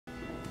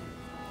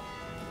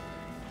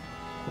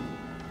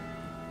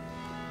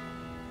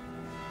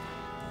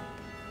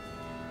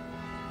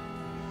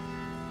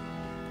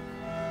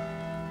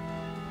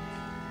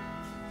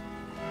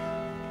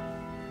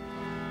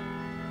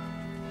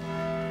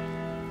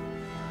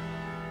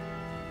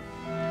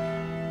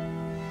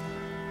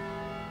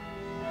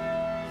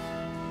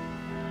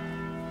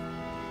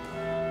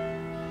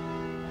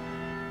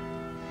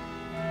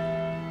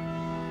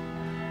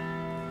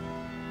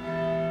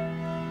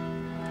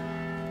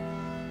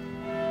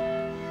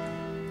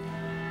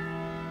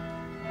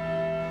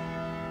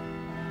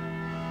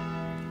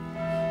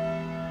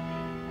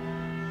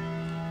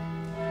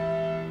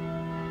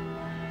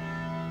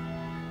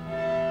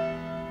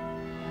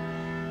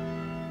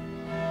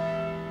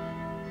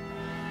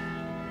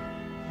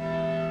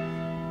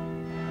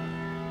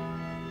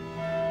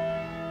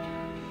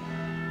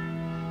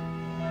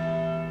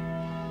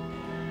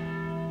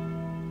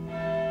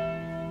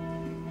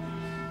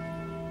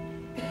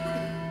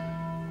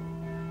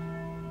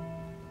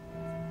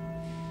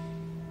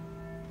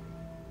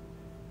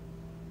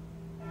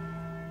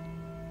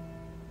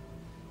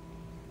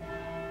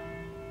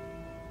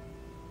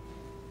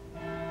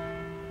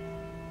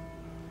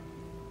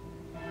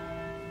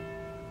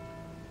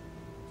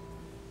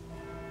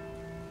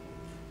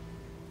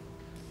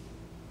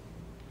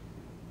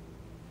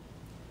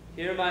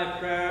Hear my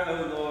prayer,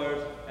 O Lord,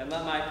 and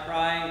let my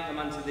crying come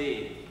unto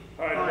thee.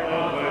 Hide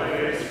not thy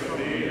face from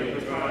me in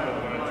the time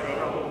of my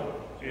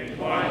trouble.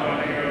 Incline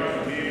thine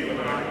ear to me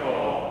when I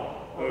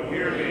call. O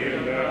hear me,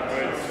 and that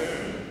right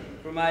soon.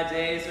 For my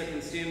days are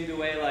consumed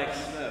away like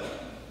smoke,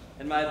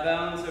 and my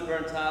bones are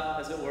burnt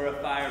up as it were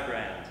a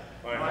firebrand.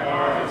 My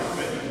heart is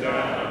smitten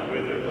down and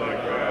withered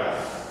like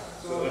grass,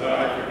 so that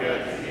I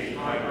forget to eat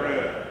my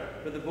bread.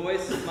 For the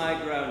voice of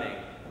my groaning,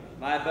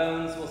 my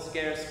bones will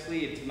scarce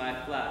cleave to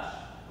my flesh.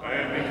 I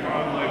am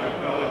become like a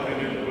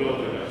pelican in the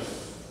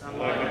wilderness, and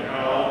like an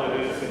owl that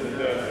is in the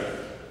desert.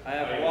 I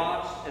have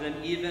watched and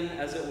am even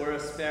as it were a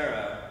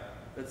sparrow,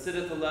 that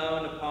sitteth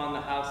alone upon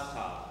the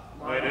housetop.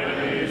 Mine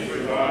enemies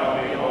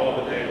revile me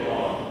all the day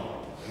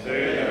long, and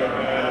they that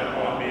are mad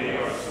upon me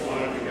are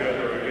sworn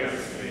together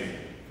against me.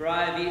 For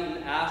I have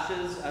eaten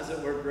ashes as it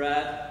were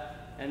bread,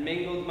 and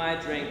mingled my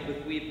drink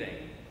with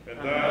weeping. And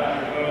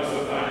that because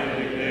of thine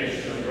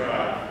indignation and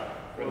wrath,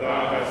 for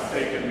thou hast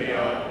taken me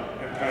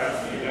up and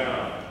cast me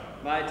down.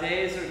 My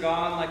days are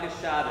gone like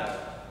a shadow,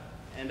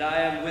 and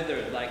I am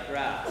withered like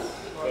grass.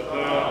 But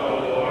thou,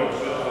 O Lord,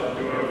 shalt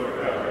endure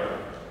forever,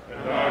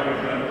 and thy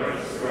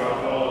remembrance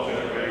throughout all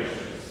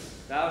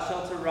generations. Thou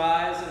shalt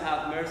arise and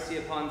have mercy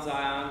upon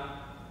Zion,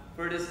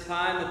 for it is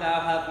time that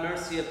thou have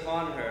mercy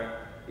upon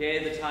her,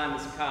 yea, the time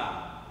is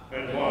come.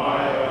 And why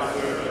thy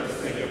servants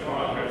think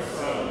upon her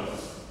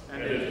sons,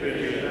 and it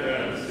pitieth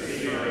them to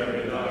see her in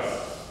the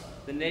dust.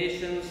 The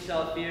nations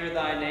shall fear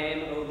thy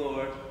name, O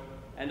Lord,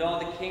 and all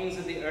the kings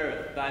of the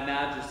earth thy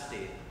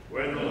majesty.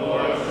 When the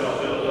Lord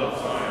shall build up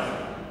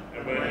Zion,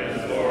 and when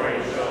his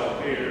glory shall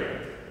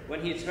appear.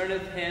 When he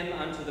turneth him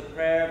unto the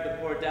prayer of the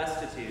poor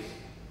destitute,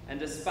 and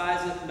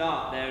despiseth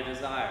not their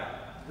desire.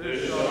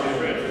 This shall be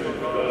written for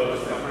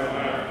those that come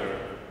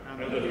after,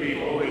 and the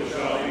people which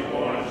shall be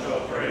born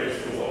shall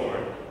praise the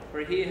Lord.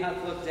 For he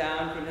hath looked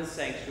down from his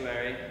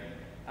sanctuary,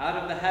 out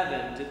of the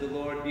heaven did the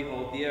Lord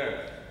behold the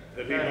earth.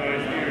 That he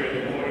might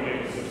hear the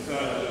mournings of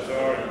such as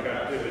are in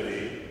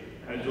captivity,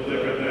 and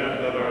deliver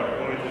them that are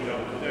appointed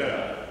unto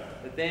death.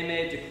 That they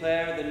may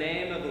declare the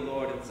name of the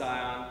Lord in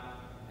Zion,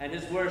 and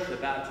his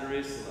worship at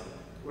Jerusalem.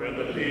 When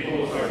the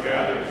peoples are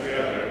gathered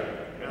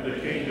together, and the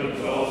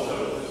kingdoms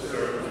also to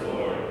serve the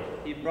Lord.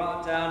 He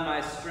brought down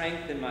my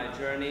strength in my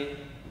journey,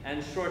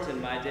 and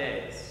shortened my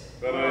days.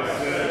 But I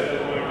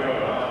said, O my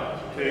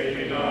God, take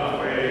me not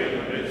away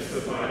in the midst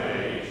of my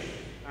age.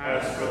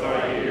 As for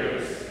thy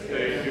years,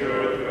 they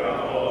endure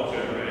throughout all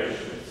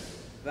generations.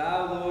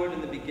 Thou, Lord,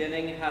 in the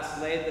beginning hast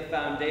laid the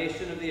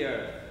foundation of the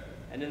earth,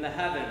 and in the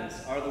heavens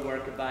are the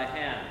work of thy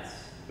hands.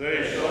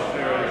 They shall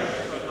perish,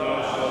 but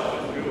thou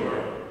shalt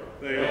endure.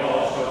 They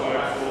all shall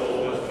wax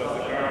old as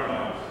doth a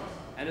garment.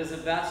 And as a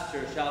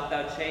vesture shalt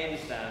thou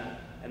change them,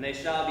 and they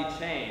shall be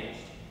changed.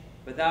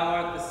 But thou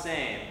art the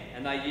same,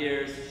 and thy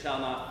years shall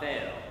not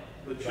fail.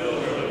 The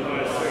children of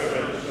thy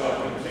servants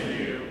shall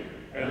continue,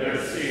 and their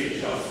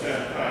seed shall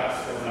stand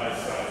fast in thy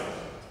sight.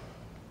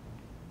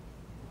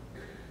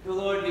 The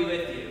Lord be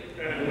with you.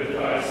 And with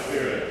thy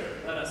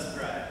spirit. Let us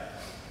pray.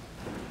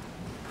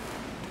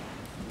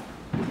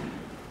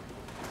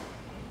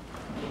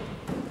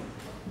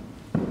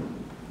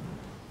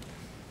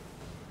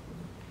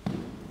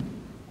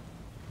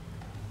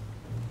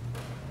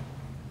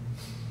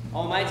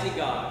 Almighty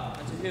God,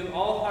 unto whom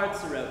all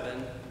hearts are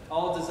open,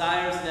 all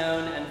desires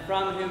known, and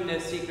from whom no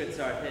secrets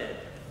are hid,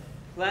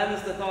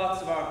 cleanse the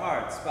thoughts of our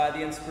hearts by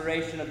the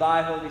inspiration of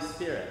thy Holy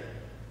Spirit,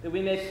 that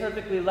we may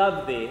perfectly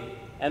love thee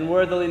and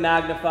worthily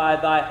magnify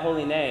thy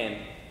holy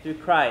name, through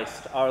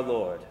Christ our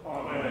Lord.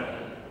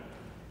 Amen.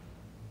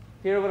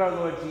 Hear what our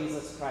Lord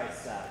Jesus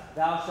Christ said.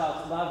 Thou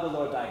shalt love the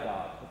Lord thy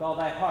God with all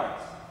thy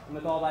heart, and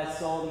with all thy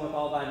soul, and with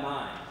all thy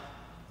mind.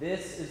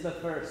 This is the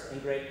first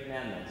and great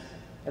commandment.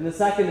 And the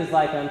second is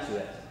like unto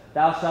it.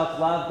 Thou shalt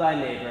love thy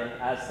neighbor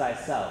as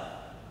thyself.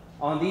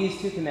 On these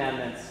two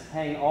commandments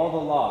hang all the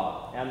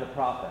law and the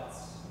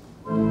prophets.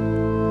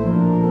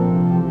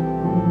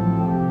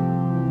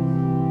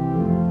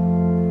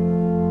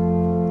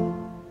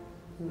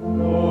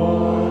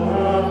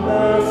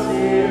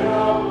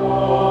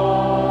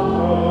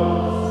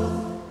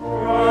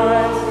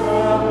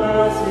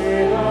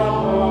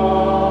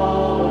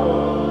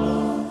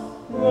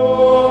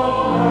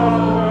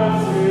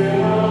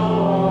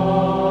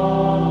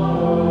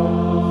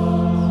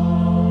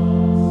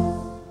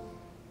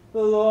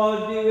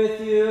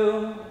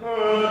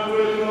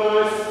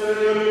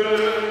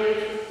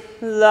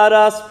 Let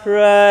us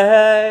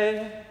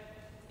pray.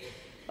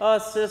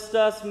 Assist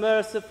us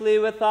mercifully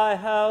with thy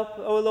help,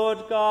 O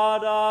Lord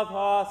God of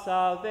our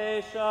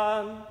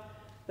salvation,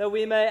 that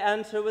we may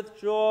enter with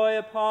joy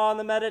upon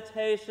the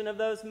meditation of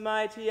those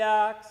mighty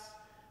acts,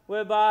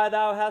 whereby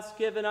thou hast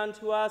given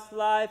unto us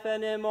life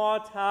and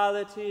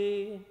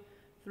immortality.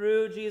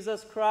 Through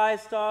Jesus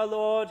Christ our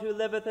Lord, who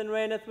liveth and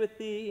reigneth with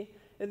thee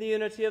in the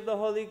unity of the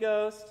Holy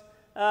Ghost,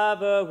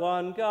 ever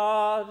one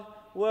God,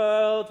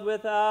 world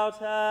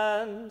without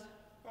end.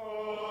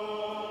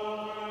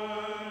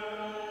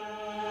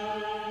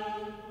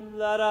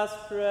 Let us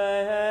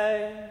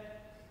pray.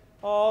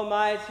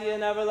 Almighty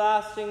and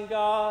everlasting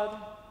God,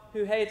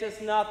 who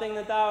hatest nothing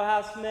that thou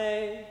hast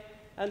made,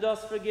 and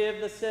dost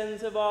forgive the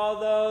sins of all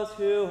those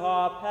who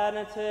are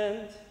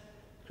penitent,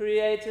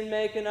 create and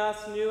make in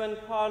us new and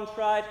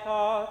contrite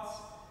hearts,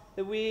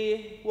 that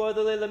we,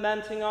 worthily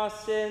lamenting our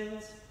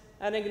sins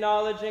and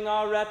acknowledging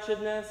our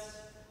wretchedness,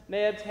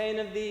 may obtain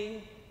of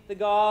thee, the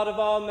God of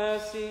all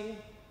mercy,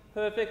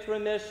 perfect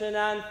remission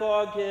and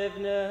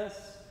forgiveness.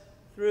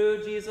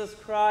 Through Jesus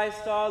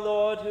Christ our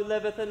Lord, who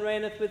liveth and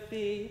reigneth with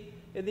thee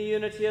in the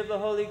unity of the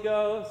Holy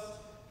Ghost,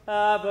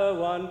 ever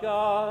one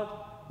God,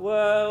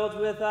 world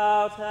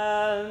without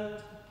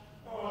end.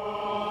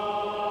 Amen.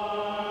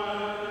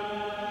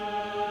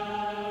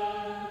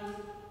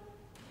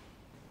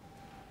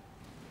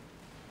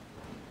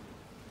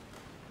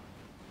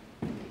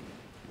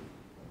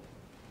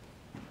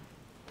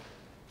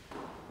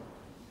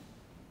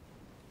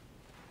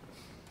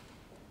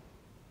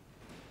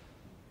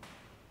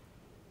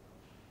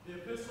 The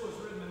epistle is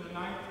written in the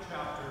 9th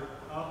chapter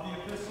of the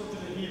epistle to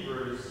the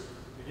Hebrews,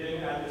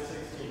 beginning at the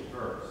 16th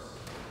verse.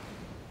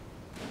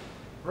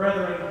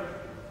 Brethren,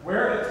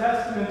 where a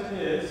testament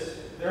is,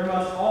 there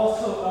must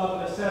also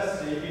of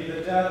necessity be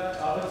the death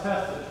of a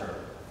testator.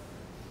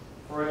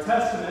 For a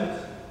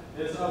testament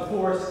is of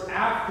force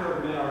after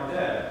men are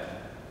dead.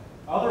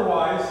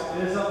 Otherwise,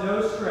 it is of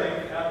no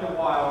strength at the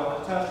while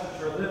the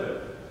testator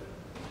liveth.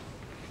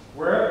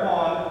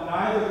 Whereupon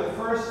neither the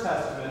first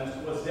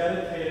testament was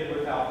dedicated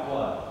without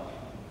blood.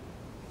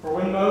 For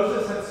when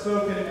Moses had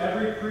spoken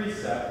every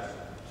precept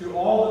to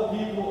all the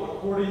people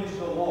according to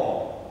the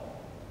law,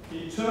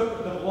 he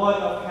took the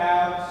blood of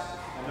calves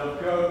and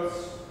of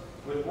goats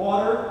with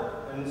water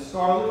and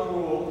scarlet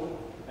wool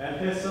and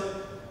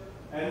hyssop,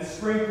 and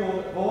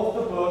sprinkled both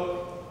the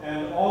book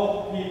and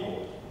all the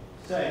people,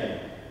 saying,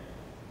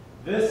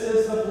 This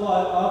is the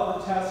blood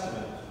of the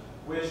testament,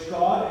 which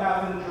God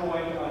hath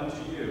enjoined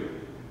unto you.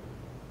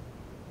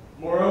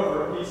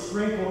 Moreover, he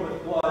sprinkled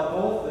with blood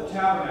both the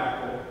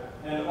tabernacle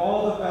and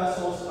all the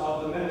vessels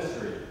of the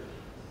ministry.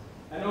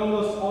 And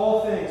almost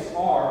all things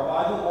are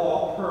by the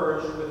law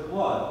purged with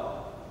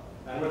blood,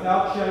 and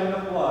without shedding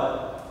of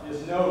blood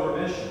is no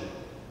remission.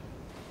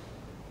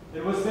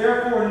 It was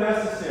therefore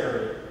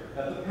necessary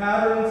that the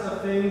patterns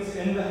of things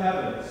in the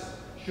heavens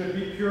should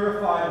be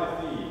purified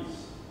with these,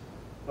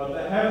 but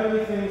the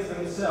heavenly things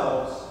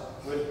themselves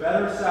with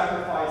better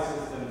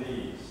sacrifices than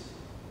these.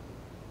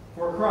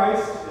 For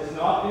Christ is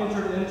not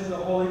entered into the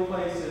holy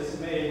places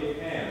made with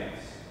hands,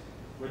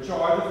 which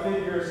are the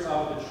figures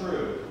of the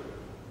true,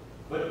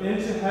 but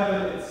into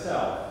heaven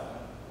itself,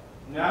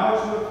 now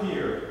to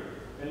appear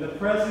in the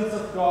presence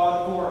of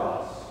God for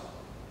us.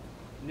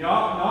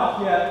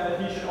 Not yet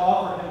that he should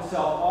offer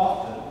himself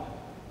often,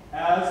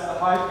 as the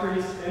high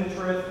priest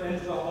entereth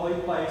into the holy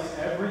place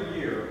every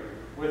year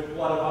with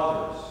blood of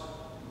others.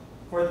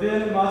 For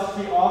then must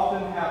he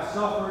often have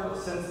suffered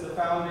since the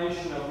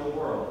foundation of the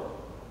world.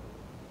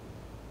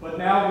 But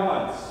now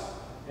once,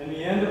 in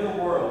the end of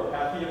the world,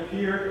 hath he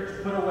appeared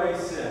to put away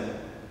sin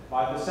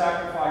by the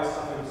sacrifice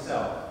of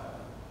himself.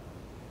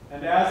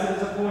 And as it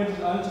is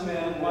appointed unto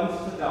men once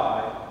to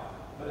die,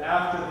 but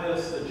after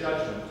this the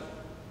judgment,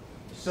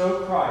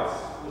 so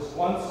Christ was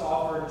once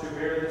offered to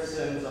bear the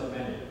sins of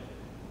many.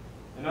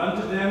 And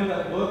unto them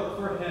that look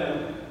for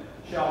him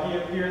shall he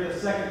appear the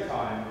second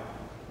time,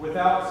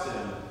 without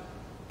sin,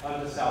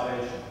 unto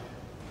salvation.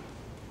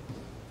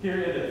 Here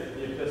endeth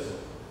the epistle.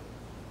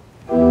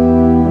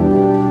 Praise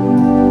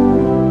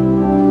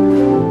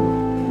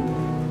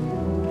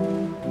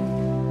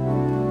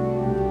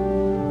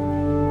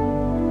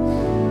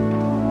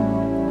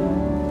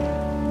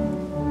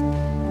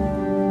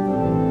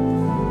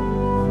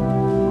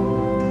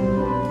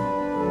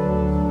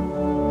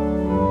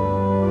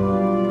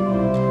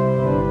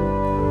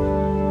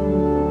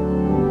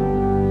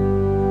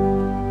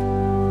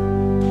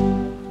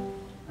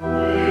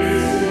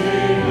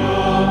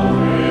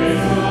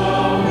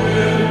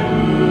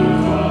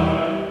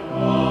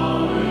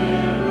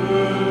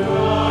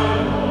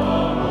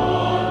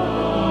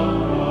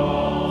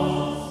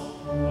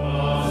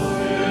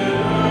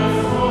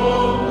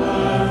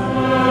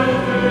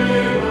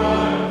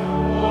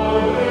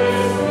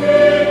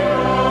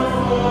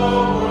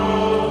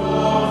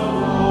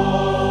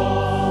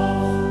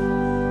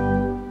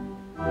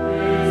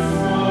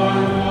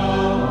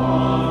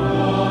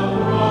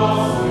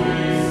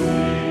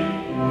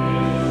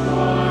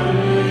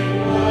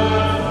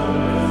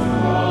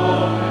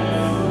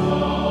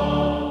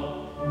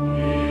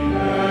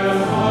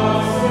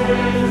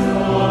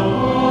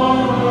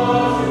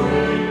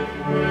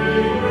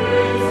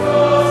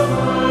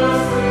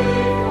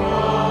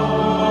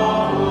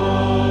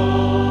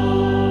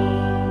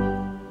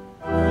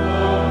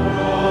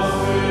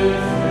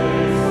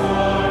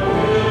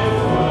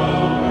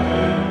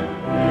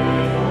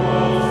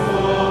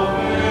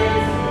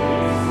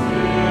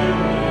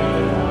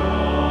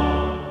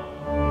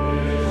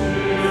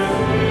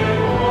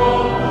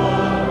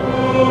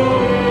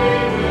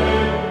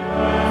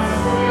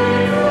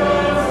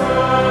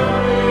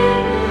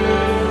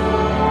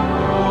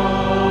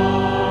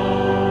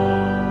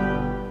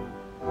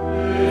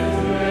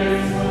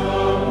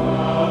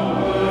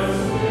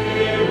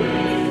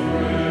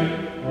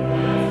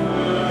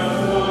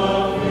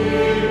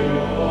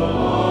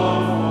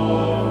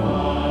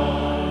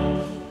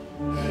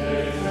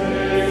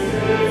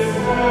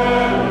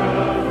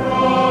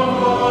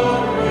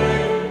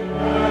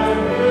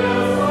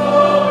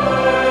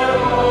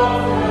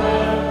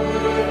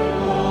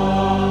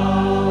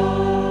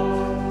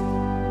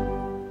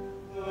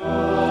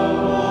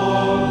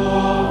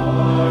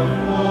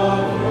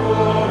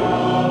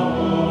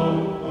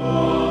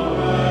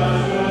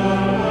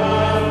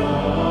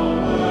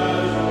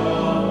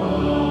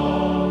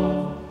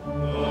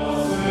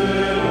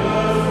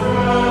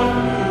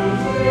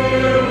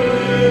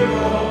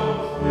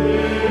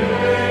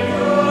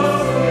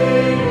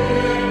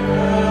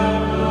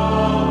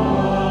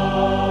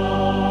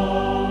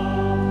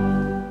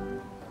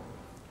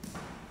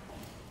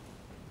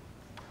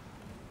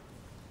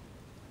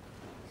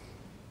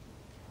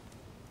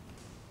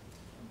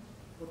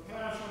The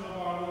Passion of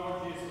our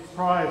Lord Jesus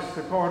Christ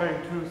according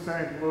to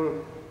St.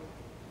 Luke.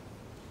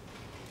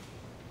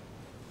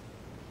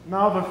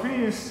 Now the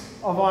feast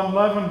of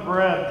unleavened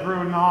bread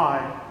drew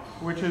nigh,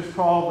 which is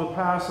called the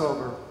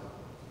Passover.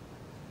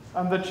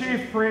 And the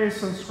chief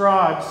priests and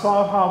scribes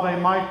sought how they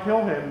might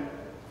kill him,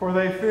 for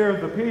they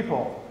feared the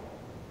people.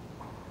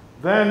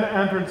 Then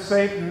entered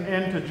Satan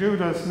into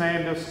Judas,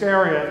 named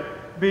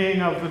Iscariot,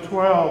 being of the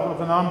 12 of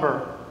the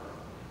number.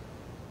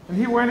 And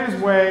he went his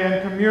way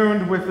and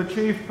communed with the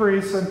chief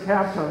priests and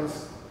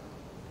captains,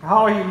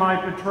 how he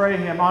might betray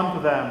him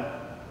unto them.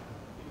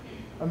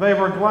 And they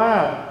were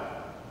glad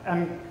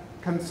and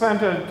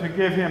consented to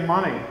give him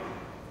money.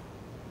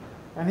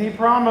 And he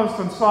promised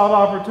and sought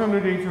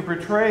opportunity to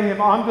betray him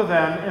unto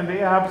them in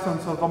the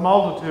absence of the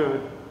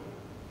multitude.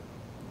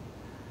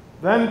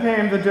 Then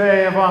came the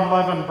day of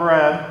unleavened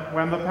bread,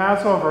 when the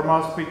Passover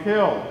must be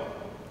killed.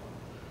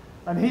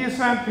 And he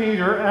sent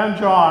Peter and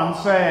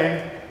John,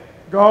 saying,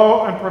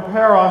 Go and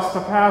prepare us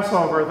the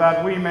Passover,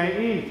 that we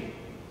may eat.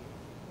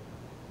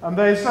 And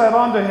they said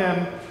unto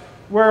him,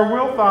 Where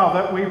wilt thou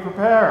that we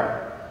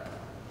prepare?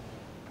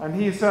 And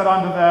he said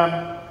unto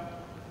them,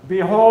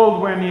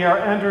 Behold, when ye are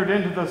entered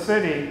into the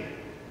city,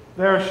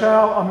 there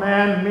shall a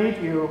man meet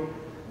you,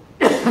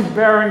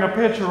 bearing a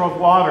pitcher of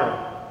water.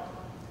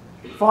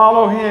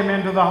 Follow him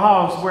into the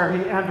house where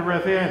he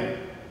entereth in.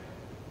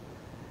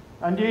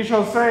 And ye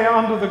shall say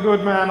unto the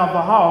good man of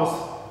the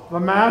house, The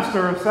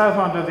master saith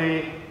unto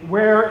thee,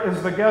 Where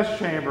is the guest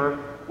chamber,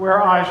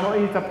 where I shall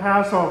eat the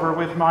Passover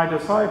with my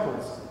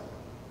disciples?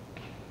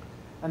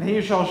 And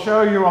he shall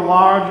show you a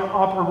large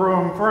upper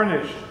room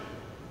furnished.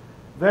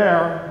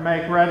 There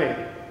make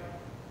ready.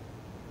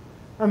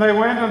 And they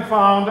went and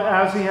found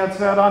as he had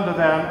said unto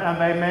them, and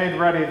they made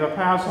ready the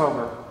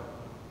Passover.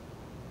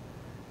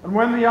 And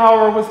when the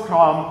hour was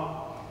come,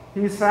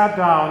 he sat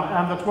down,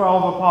 and the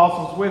 12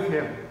 apostles with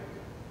him.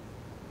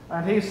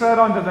 And he said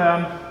unto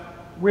them,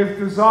 With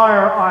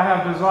desire I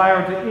have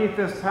desired to eat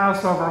this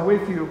Passover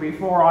with you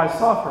before I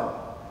suffer.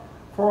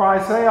 For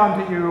I say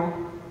unto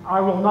you, I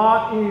will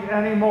not eat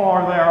any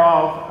more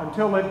thereof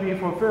until it be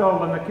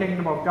fulfilled in the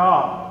kingdom of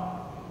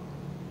God.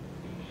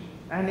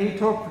 And he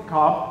took the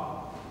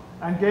cup,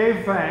 and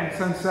gave thanks,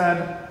 and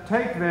said,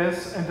 Take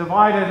this, and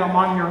divide it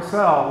among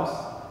yourselves.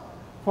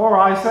 For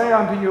I say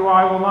unto you,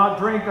 I will not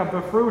drink of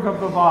the fruit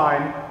of the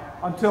vine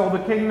until the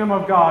kingdom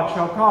of God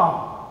shall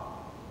come.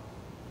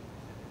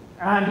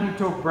 And he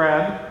took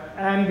bread,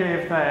 and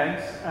gave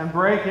thanks, and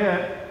brake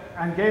it,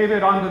 and gave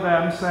it unto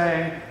them,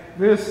 saying,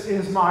 This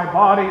is my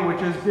body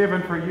which is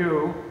given for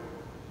you.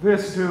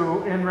 This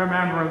do in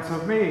remembrance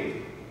of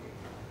me.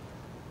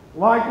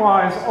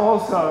 Likewise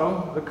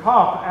also the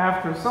cup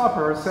after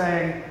supper,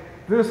 saying,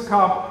 This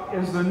cup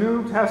is the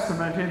New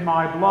Testament in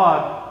my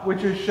blood,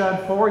 which is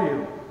shed for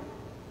you.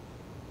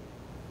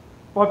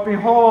 But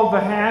behold, the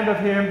hand of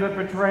him that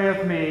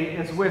betrayeth me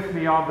is with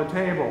me on the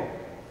table.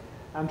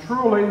 And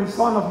truly the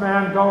Son of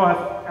Man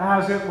goeth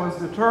as it was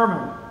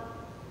determined.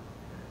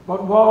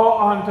 But woe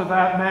unto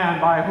that man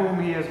by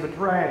whom he is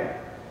betrayed.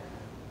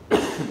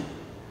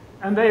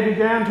 And they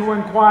began to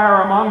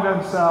inquire among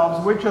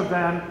themselves which of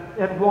them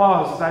it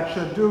was that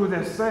should do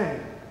this thing.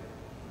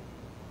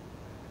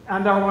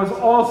 And there was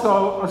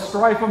also a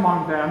strife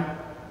among them,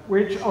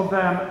 which of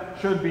them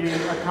should be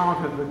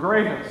accounted the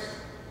greatest.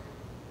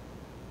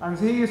 And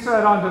he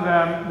said unto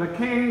them, The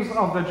kings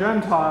of the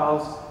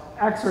Gentiles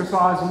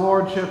exercise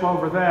lordship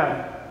over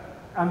them,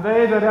 and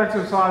they that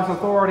exercise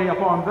authority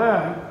upon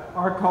them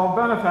are called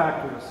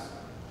benefactors.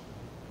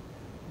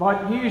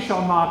 But ye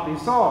shall not be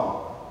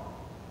so.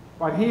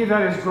 But he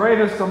that is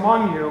greatest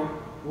among you,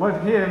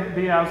 let him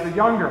be as the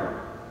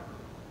younger,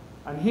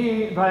 and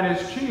he that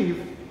is chief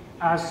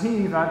as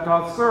he that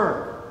doth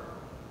serve.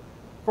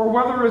 For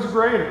whether is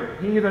greater,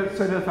 he that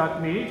sitteth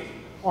at meat,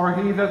 or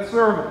he that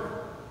serveth?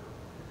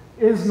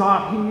 Is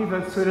not he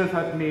that sitteth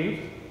at meat?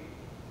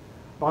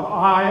 But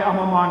I am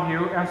among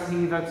you as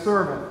he that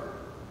serveth.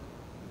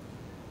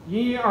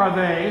 Ye are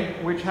they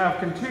which have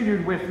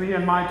continued with me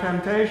in my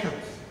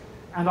temptations,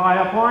 and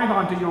I appoint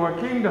unto you a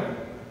kingdom,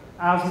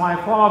 as my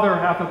Father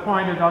hath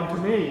appointed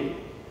unto me,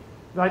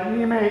 that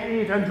ye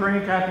may eat and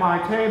drink at my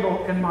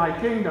table in my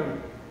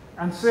kingdom,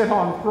 and sit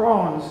on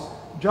thrones,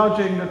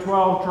 judging the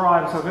 12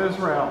 tribes of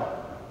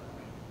Israel.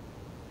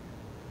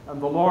 And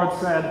the Lord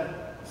said,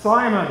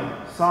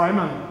 Simon,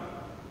 Simon,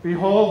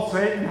 behold,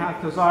 Satan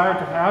hath desired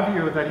to have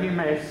you, that he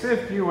may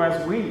sift you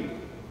as wheat.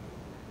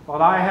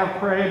 But I have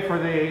prayed for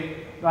thee,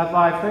 that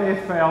thy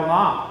faith fail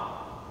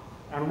not.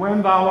 And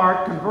when thou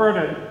art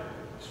converted,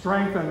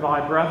 strengthen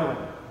thy brethren.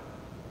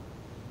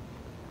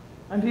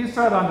 And he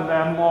said unto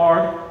them,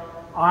 Lord,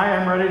 I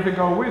am ready to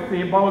go with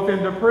thee both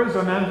into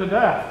prison and to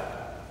death.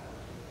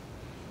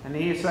 And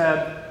he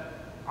said,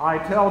 I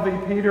tell thee,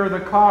 Peter, the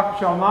cock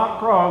shall not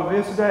crow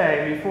this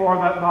day before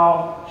that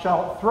thou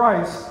shalt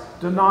thrice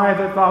deny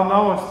that thou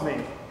knowest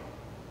me.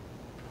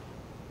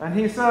 And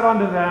he said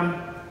unto them,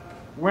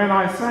 When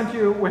I sent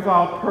you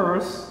without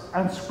purse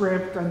and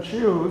scrip and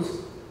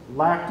shoes,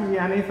 lacked ye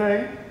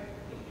anything?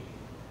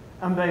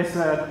 And they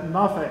said,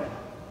 Nothing.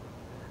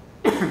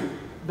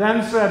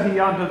 Then said he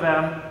unto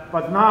them,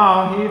 But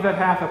now he that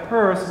hath a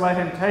purse, let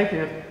him take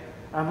it,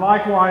 and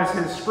likewise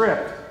his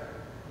scrip.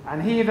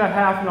 And he that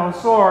hath no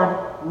sword,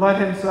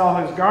 let him sell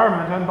his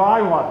garment, and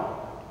buy one.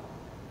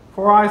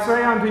 For I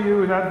say unto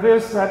you that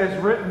this that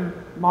is written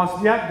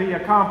must yet be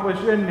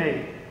accomplished in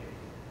me.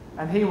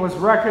 And he was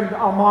reckoned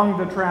among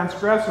the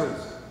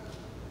transgressors.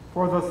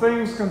 For the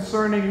things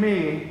concerning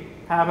me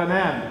have an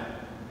end.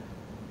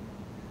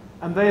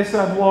 And they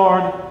said,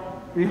 Lord,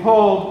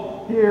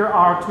 behold, here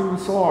are 2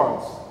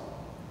 swords.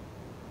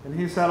 And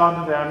he said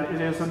unto them,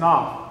 It is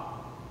enough.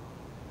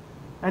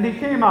 And he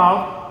came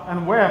out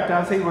and went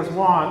as he was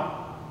wont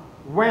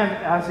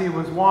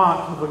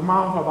to the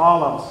Mount of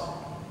Olives,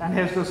 and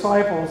his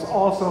disciples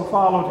also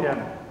followed him.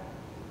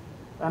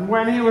 And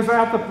when he was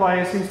at the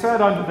place, he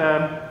said unto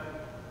them,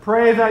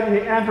 Pray that ye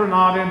enter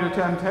not into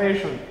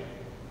temptation.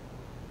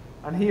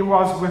 And he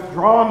was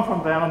withdrawn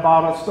from them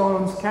about a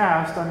stone's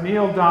cast, and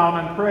kneeled down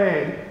and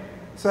prayed,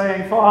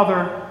 saying,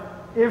 Father,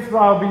 if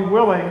thou be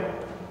willing,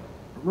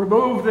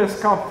 remove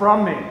this cup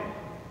from me.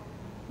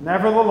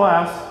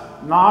 Nevertheless,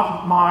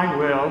 not my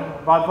will,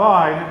 but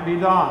thine be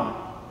done.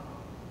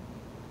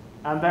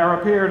 And there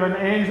appeared an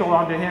angel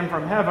unto him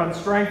from heaven,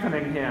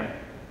 strengthening him.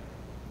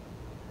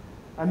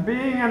 And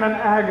being in an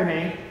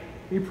agony,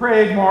 he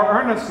prayed more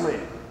earnestly,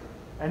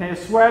 and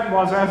his sweat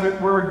was as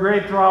it were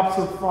great drops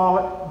of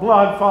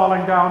blood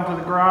falling down to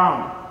the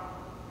ground.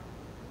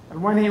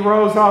 And when he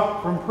rose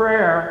up from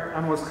prayer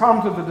and was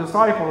come to the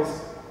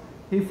disciples,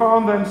 he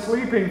found them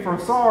sleeping for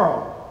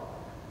sorrow,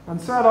 and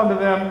said unto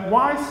them,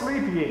 Why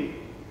sleep ye?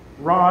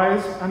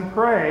 Rise and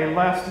pray,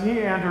 lest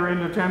ye enter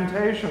into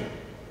temptation.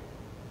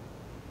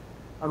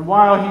 And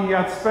while he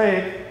yet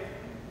spake,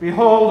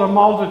 behold, a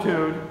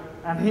multitude,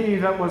 and he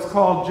that was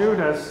called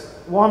Judas,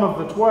 one of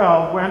the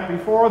 12, went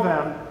before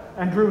them,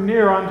 and drew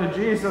near unto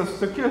Jesus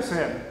to kiss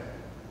him.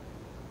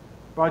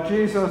 But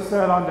Jesus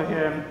said unto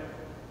him,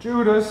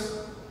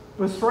 Judas,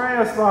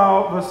 betrayest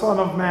thou the Son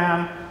of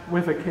Man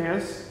with a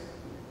kiss?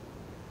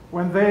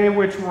 When they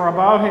which were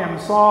about him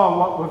saw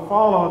what would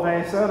follow,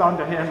 they said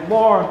unto him,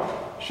 Lord,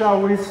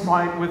 shall we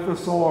smite with the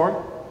sword?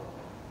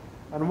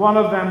 And one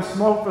of them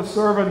smote the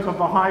servant of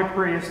the high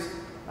priest,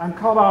 and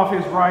cut off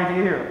his right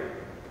ear.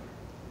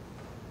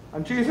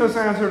 And Jesus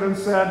answered and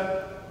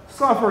said,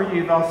 Suffer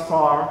ye thus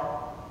far.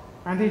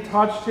 And he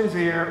touched his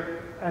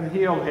ear, and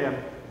healed him.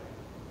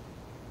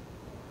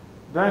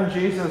 Then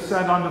Jesus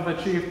said unto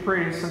the chief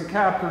priests and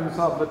captains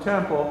of the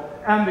temple,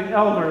 and the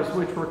elders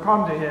which were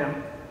come to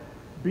him,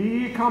 Be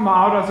ye come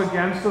out as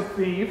against a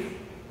thief,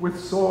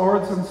 with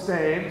swords and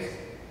staves?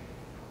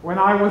 When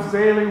I was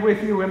daily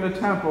with you in the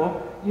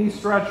temple, ye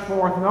stretched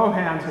forth no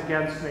hands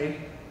against me.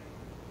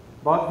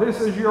 But this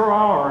is your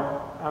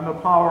hour, and the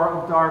power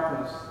of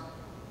darkness.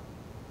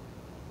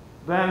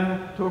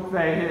 Then took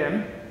they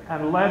him,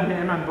 and led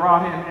him, and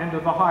brought him into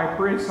the high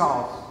priest's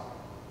house.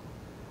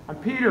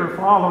 And Peter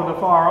followed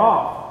afar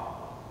off.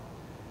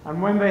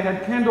 And when they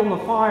had kindled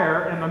a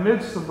fire in the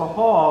midst of the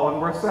hall,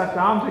 and were set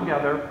down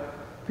together,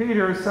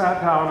 Peter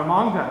sat down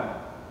among them.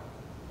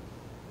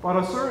 But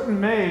a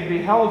certain maid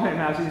beheld him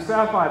as he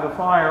sat by the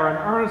fire, and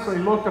earnestly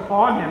looked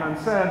upon him, and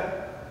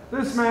said,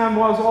 This man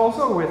was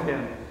also with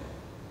him.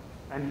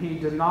 And he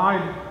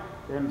denied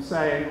him,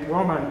 saying,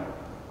 Woman,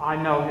 I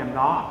know him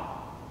not.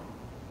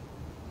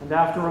 And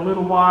after a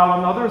little while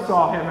another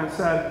saw him, and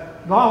said,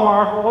 Thou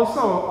art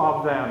also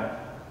of them.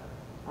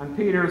 And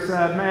Peter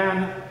said,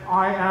 Man,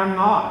 I am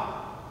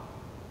not.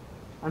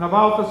 And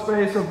about the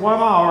space of 1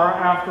 hour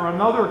after,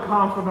 another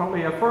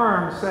confidently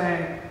affirmed,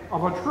 saying,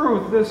 Of a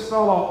truth this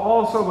fellow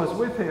also was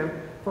with him,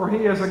 for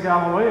he is a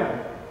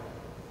Galilean.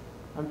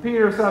 And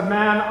Peter said,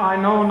 Man, I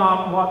know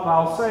not what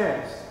thou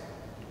sayest.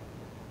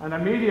 And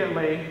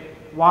immediately,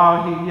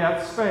 while he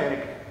yet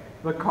spake,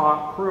 the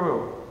cock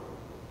crew.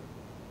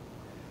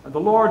 And the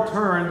Lord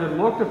turned and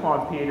looked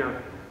upon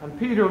Peter. And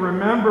Peter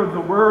remembered the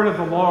word of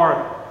the Lord,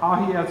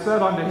 how he had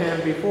said unto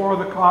him, Before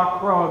the cock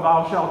crow,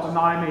 thou shalt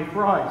deny me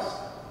thrice.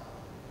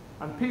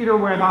 And Peter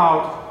went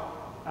out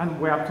and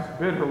wept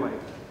bitterly.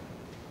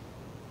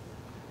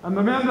 And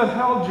the men that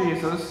held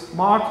Jesus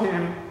mocked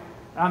him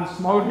and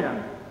smote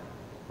him.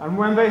 And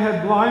when they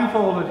had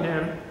blindfolded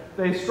him,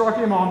 they struck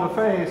him on the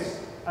face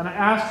and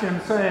asked him,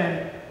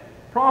 saying,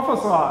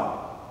 Prophesy,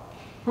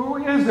 who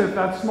is it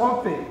that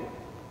smote thee?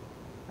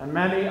 And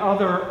many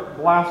other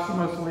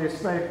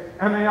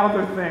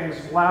things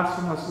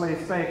blasphemously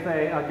spake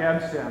they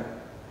against him.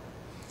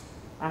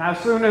 And as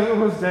soon as it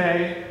was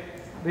day,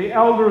 the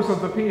elders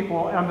of the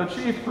people and the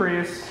chief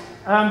priests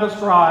and the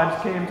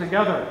scribes came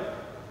together.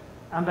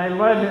 And they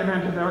led him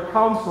into their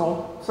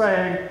council,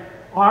 saying,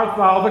 Art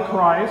thou the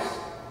Christ?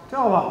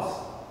 Tell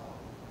us.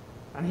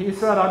 And he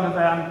said unto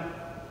them,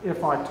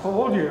 If I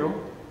told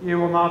you, ye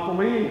will not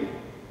believe.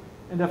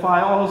 And if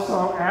I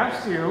also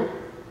asked you,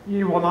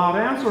 ye will not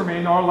answer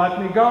me, nor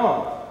let me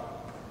go.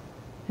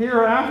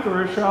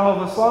 Hereafter shall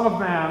the Son of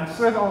Man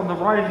sit on the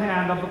right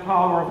hand of the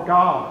power of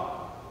God.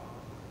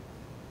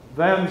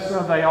 Then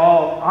said they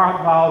all,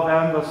 Art thou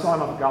then the Son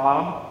of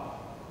God?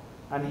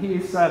 And he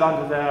said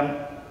unto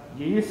them,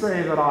 Ye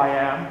say that I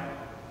am.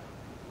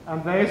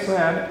 And they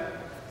said,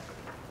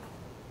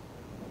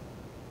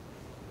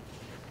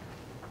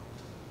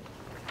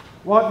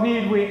 "What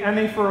need we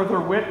any further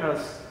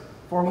witness?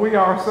 For we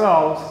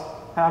ourselves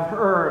have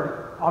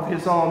heard of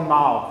his own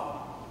mouth."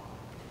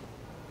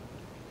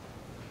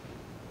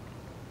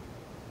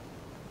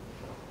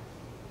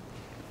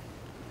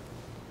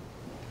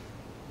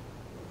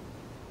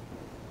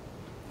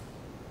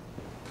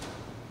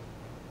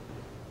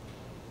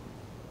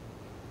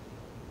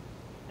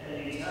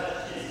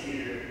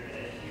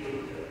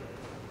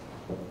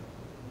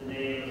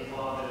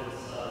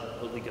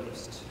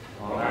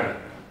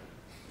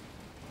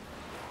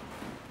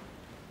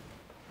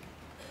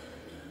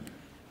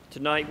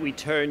 Tonight we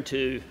turn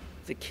to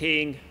the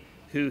King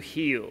who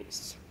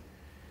heals.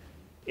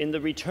 In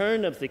the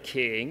Return of the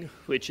King,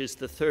 which is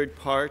the third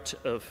part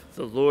of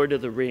The Lord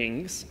of the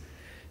Rings,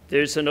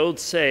 there's an old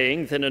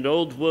saying that an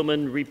old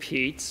woman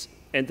repeats,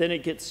 and then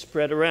it gets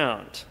spread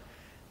around,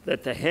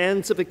 that the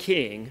hands of a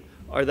king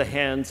are the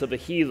hands of a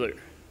healer.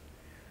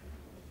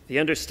 The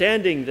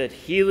understanding that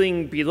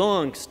healing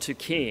belongs to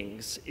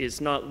kings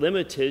is not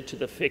limited to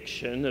the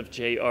fiction of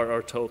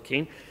J.R.R.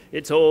 Tolkien.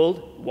 It's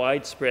old,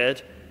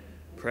 widespread,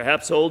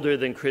 perhaps older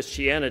than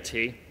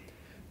Christianity,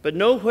 but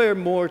nowhere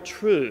more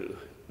true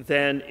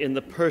than in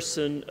the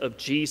person of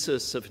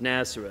Jesus of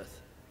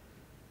Nazareth.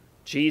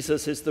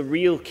 Jesus is the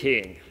real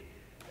king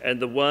and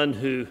the one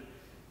who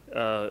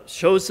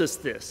shows us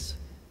this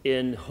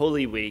in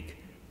Holy Week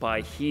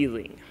by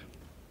healing.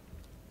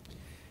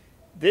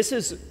 This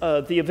is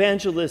the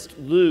evangelist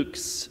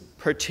Luke's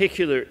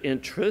particular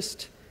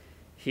interest.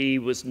 He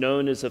was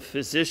known as a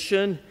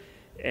physician,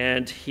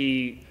 and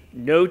he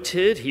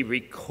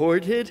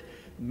recorded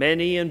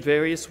many and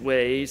various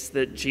ways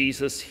that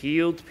Jesus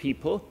healed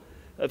people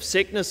of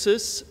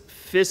sicknesses,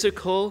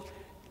 physical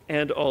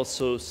and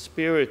also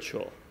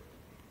spiritual.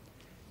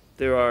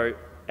 There are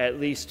at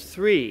least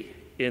 3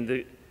 in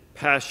the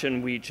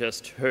Passion we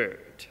just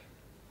heard.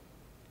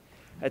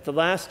 At the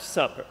Last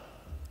Supper,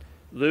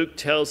 Luke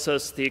tells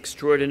us the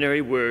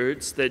extraordinary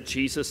words that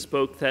Jesus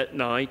spoke that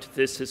night: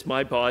 "This is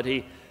my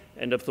body,"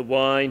 and of the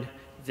wine,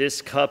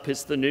 "This cup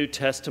is the New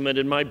Testament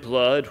in my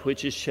blood,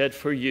 which is shed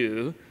for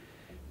you."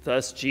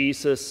 Thus,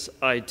 Jesus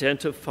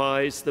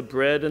identifies the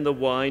bread and the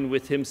wine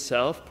with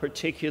himself,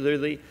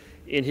 particularly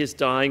in his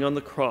dying on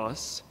the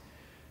cross.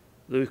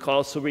 Luke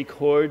also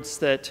records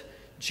that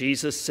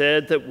Jesus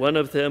said that one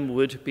of them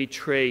would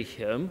betray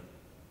him.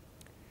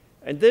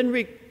 And then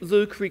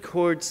Luke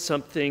records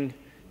something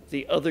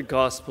the other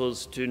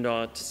Gospels do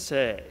not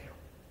say.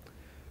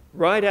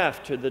 Right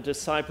after the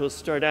disciples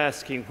start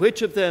asking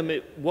which of them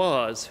it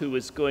was who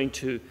was going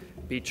to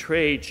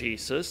betray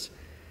Jesus,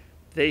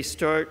 they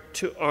start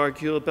to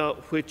argue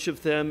about which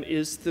of them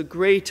is the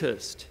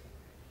greatest.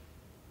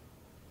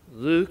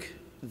 Luke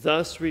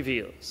thus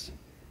reveals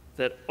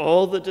that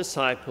all the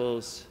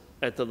disciples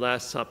at the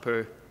Last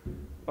Supper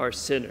are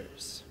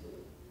sinners.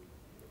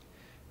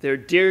 Their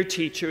dear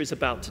teacher is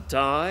about to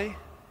die.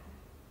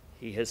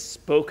 He has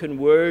spoken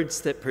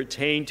words that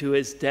pertain to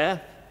his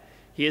death.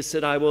 He has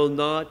said, "I will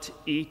not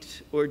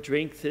eat or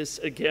drink this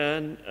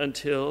again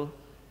until..."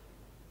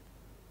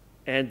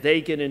 And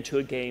they get into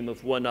a game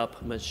of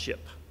one-upmanship.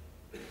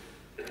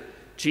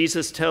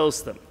 Jesus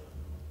tells them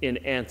in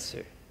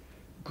answer,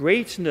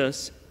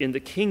 "Greatness in the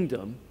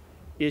kingdom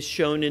is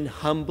shown in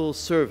humble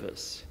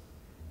service."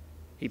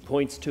 He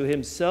points to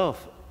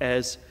himself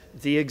as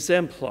the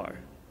exemplar.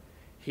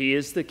 He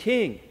is the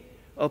king,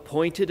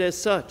 appointed as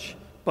such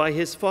by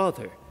his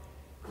Father,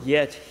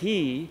 yet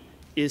he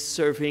is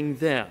serving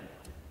them.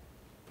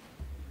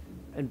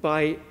 And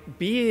by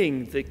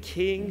being the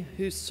king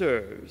who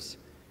serves,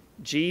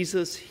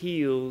 Jesus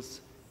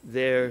heals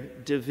their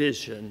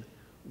division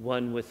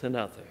one with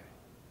another.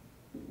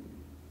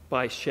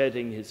 By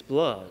shedding his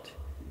blood,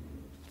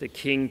 the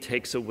king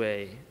takes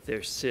away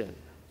their sin.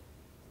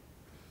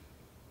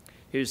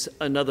 Here's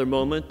another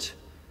moment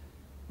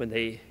when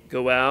they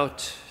go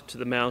out to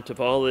the Mount of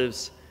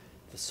Olives.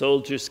 The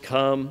soldiers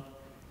come.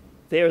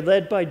 They are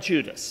led by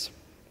Judas.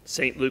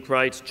 St. Luke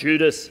writes,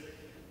 "Judas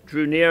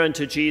drew near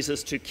unto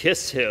Jesus to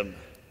kiss him.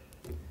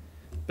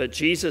 But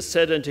Jesus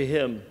said unto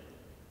him,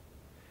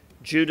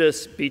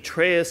 Judas,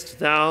 betrayest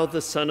thou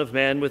the Son of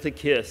Man with a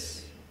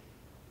kiss?"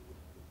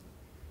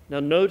 Now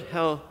note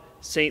how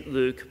St.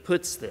 Luke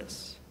puts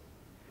this.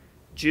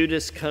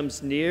 Judas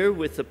comes near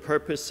with the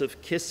purpose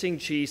of kissing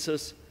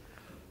Jesus,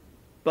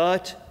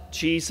 but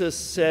Jesus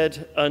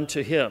said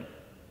unto him.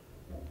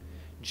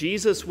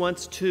 Jesus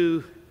wants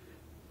to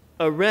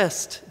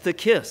arrest the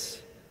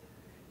kiss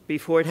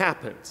before it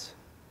happens.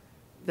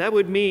 That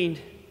would mean,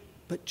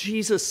 but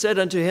Jesus said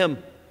unto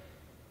him,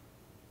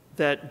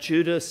 that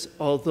Judas,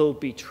 although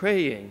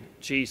betraying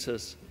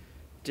Jesus,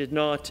 did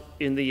not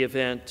in the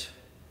event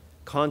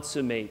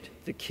consummate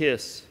the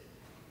kiss.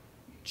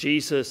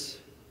 Jesus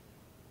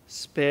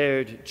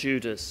spared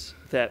Judas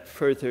that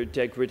further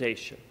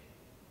degradation.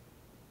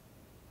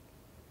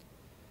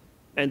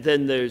 And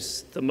then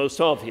there's the most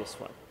obvious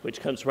one,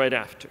 which comes right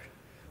after.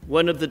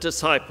 One of the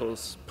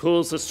disciples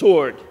pulls a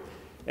sword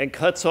and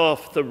cuts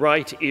off the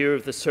right ear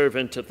of the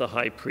servant of the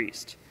high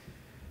priest.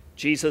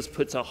 Jesus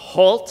puts a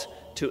halt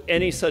to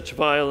any such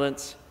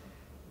violence,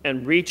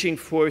 and reaching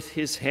forth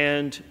his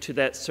hand to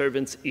that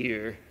servant's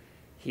ear,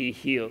 he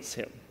heals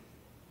him.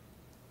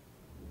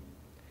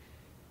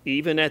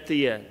 Even at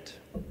the end,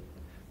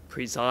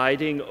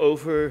 presiding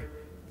over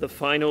the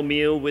final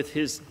meal with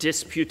his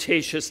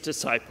disputatious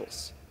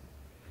disciples,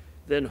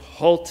 then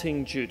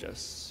halting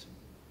Judas,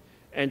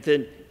 and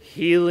then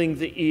healing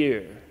the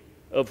ear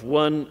of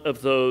one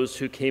of those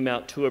who came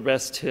out to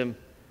arrest him,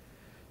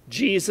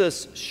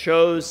 Jesus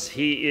shows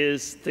he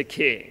is the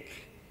king,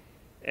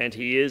 and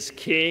he is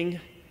king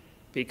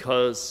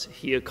because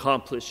he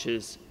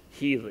accomplishes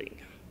healing.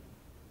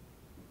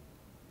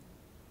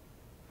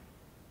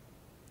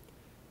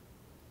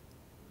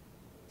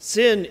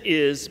 Sin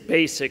is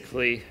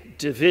basically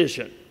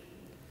division,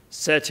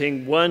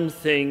 setting one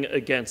thing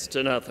against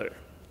another.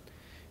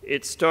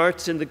 It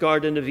starts in the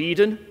Garden of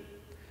Eden,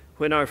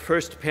 when our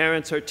first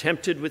parents are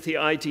tempted with the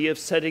idea of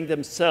setting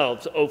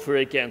themselves over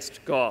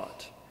against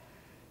God.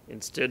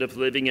 Instead of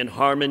living in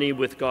harmony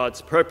with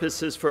God's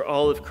purposes for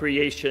all of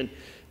creation,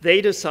 they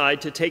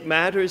decide to take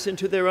matters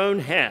into their own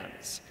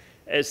hands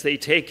as they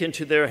take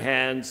into their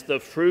hands the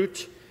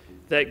fruit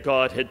that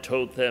God had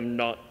told them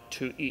not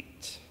to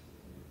eat.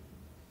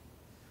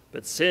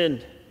 But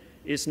sin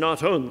is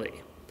not only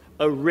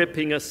a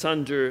ripping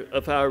asunder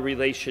of our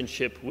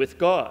relationship with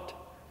God.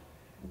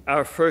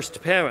 Our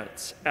first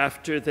parents,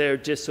 after their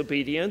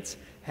disobedience,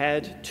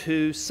 had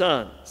 2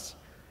 sons,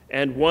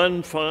 and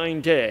one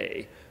fine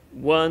day,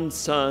 one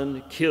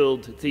son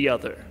killed the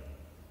other.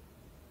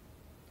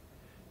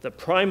 The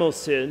primal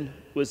sin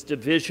was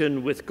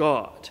division with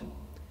God.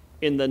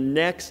 In the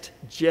next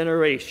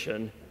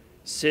generation,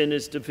 sin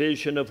is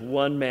division of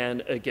one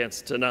man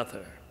against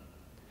another.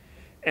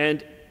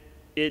 And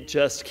it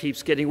just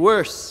keeps getting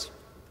worse.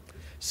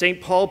 St.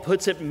 Paul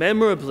puts it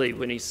memorably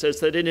when he says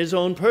that in his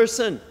own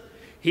person,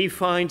 he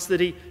finds that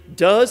he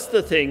does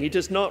the thing he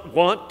does not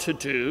want to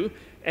do,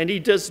 and he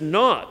does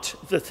not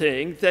the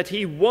thing that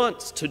he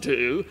wants to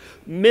do.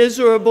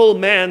 Miserable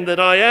man that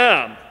I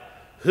am,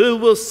 who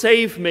will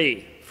save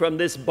me from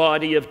this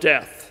body of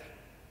death?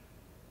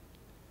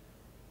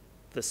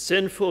 The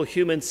sinful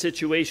human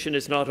situation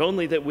is not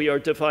only that we are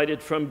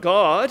divided from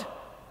God,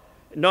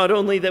 not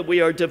only that we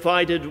are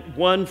divided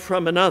one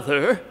from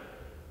another,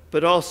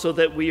 but also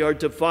that we are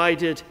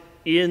divided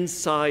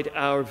inside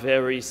our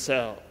very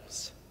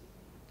selves.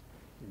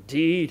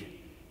 Indeed,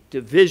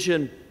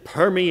 division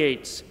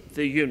permeates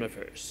the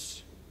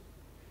universe.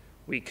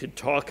 We could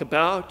talk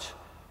about,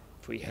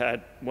 if we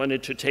had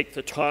wanted to take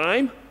the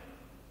time,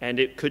 and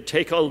it could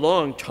take a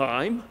long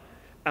time,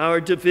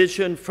 our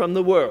division from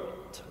the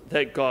world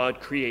that God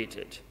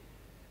created.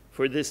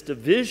 For this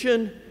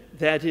division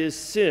that is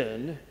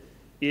sin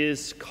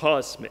is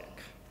cosmic.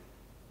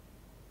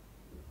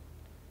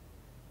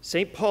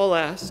 St. Paul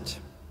asked,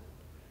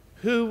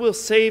 "Who will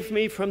save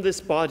me from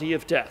this body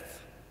of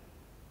death?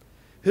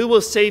 Who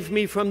will save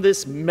me from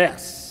this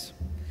mess,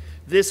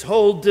 this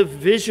whole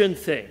division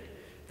thing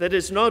that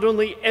is not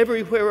only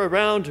everywhere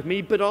around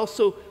me, but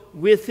also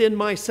within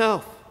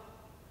myself?"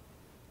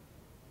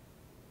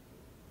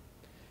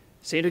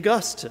 St.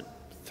 Augustine,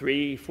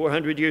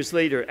 300-400 years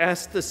later,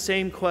 asked the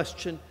same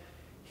question.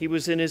 He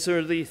was in his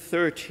early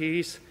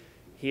 30s.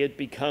 He had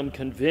become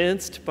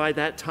convinced by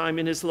that time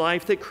in his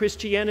life that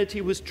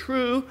Christianity was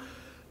true,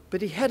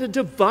 but he had a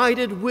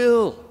divided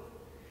will.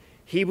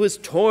 He was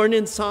torn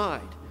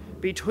inside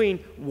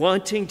between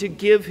wanting to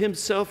give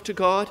himself to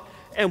God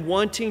and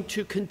wanting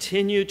to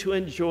continue to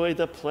enjoy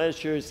the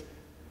pleasures,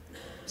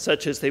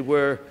 such as they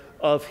were,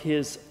 of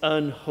his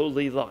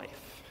unholy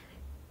life.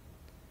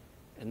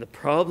 And the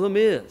problem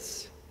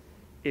is,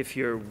 if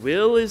your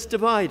will is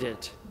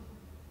divided,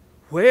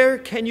 where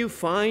can you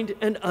find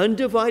an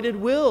undivided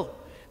will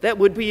that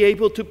would be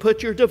able to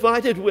put your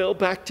divided will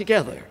back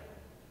together?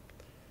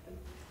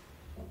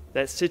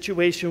 That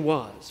situation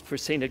was, for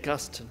St.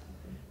 Augustine,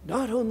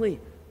 not only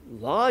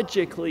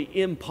logically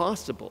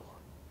impossible,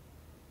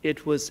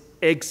 it was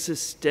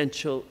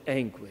existential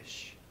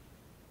anguish.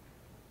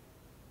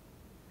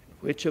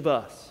 Which of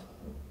us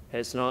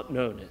has not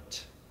known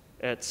it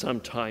at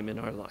some time in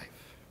our life?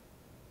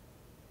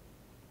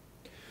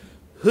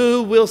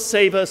 Who will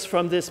save us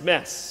from this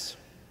mess?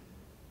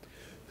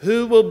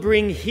 Who will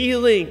bring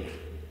healing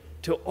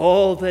to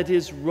all that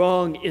is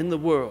wrong in the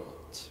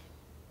world?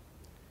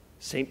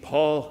 St.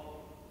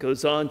 Paul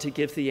goes on to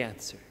give the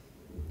answer.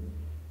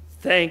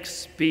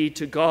 Thanks be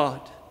to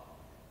God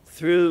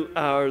through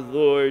our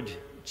Lord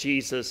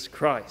Jesus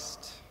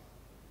Christ.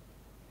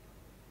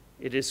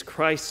 It is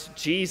Christ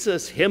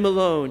Jesus, him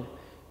alone,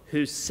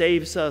 who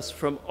saves us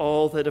from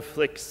all that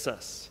afflicts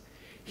us.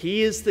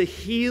 He is the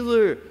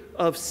healer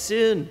of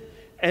sin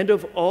and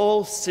of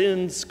all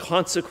sin's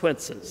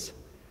consequences.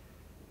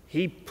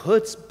 He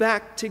puts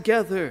back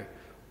together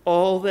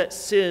all that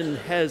sin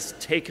has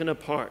taken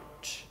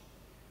apart.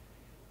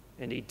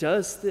 And he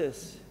does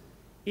this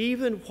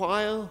even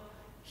while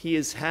he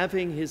is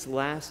having his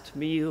last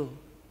meal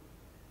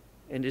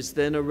and is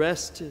then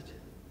arrested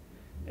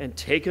and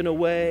taken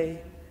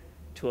away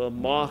to a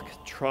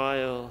mock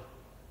trial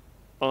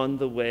on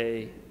the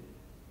way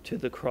to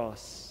the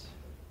cross.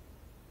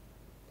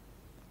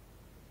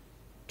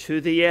 To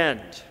the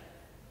end,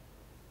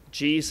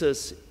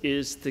 Jesus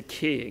is the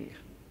King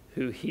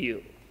who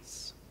heals.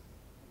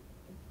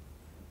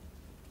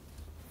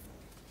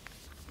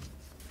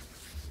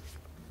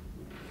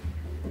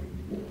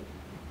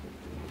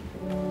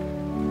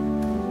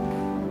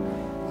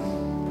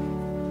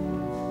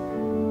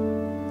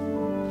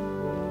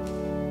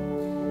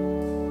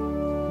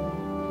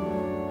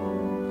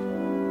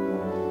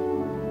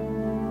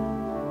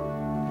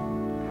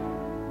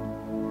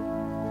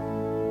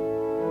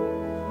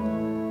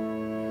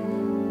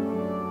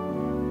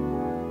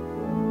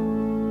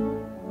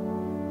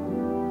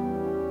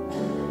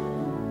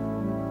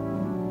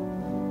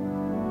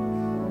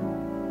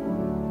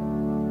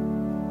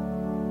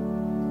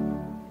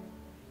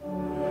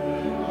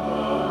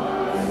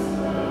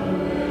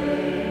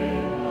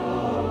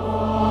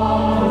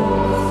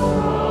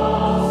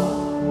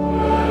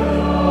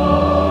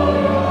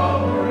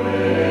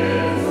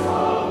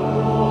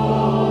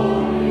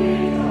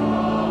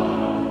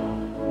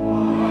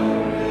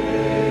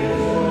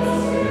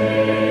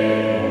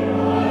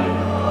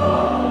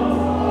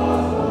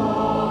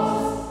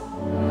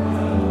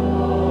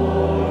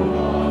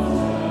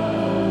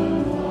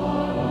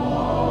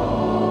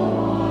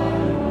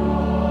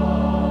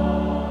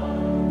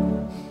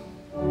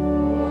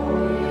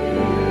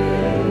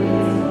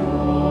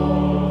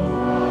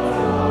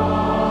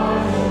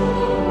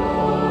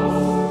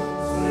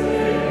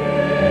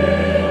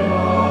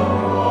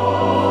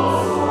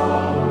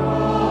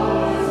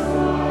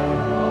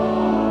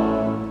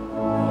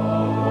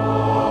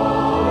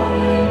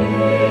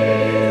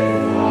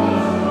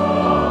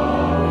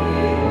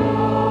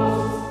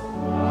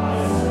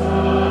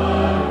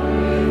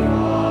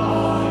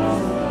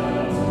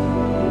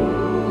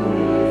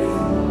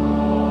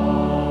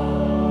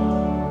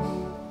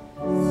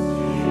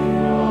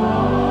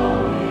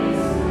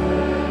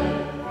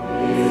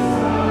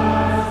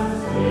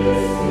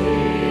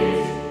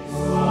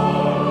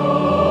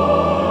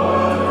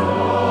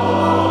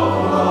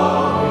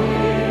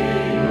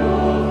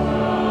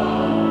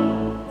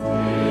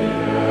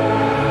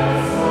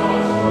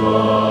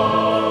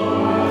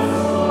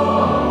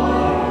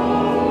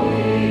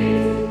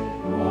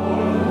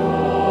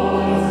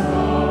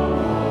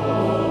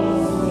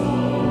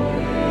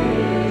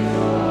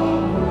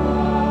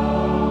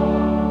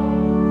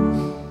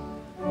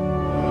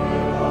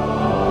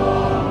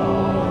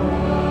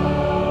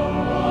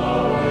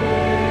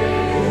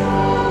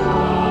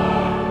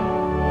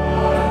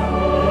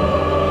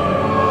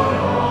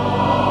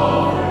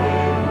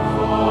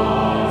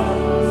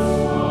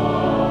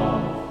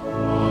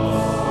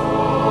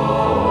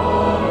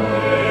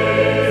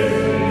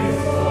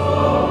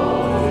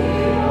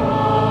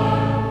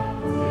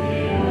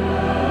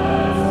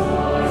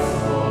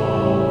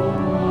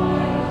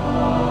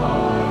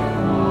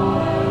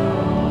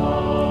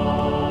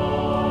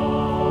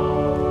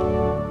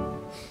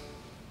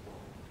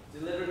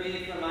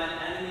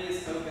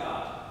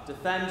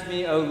 Defend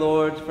me, O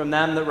Lord, from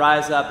them that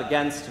rise up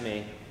against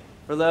me.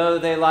 For lo,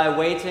 they lie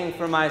waiting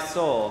for my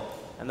soul,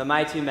 and the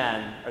mighty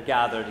men are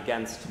gathered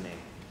against me.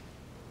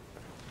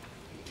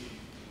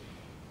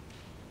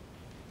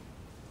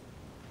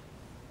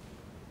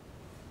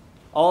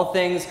 All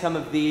things come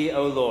of thee,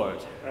 O Lord.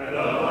 And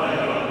of thine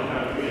own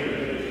have we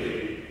given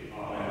thee.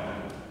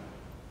 Amen.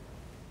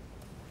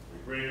 We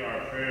bring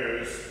our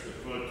prayers to the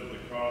foot of the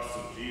cross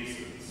of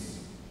Jesus,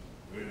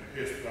 who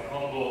in the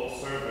humble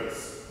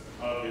service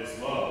of his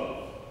love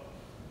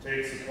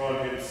takes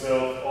upon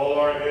himself all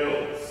our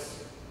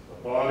ills,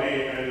 of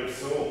body and of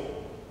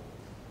soul,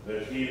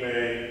 that he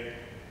may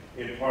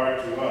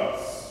impart to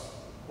us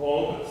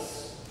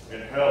wholeness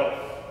and health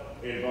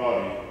in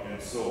body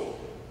and soul,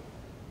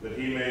 that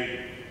he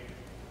may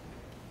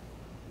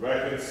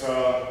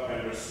reconcile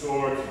and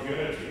restore to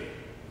unity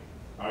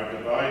our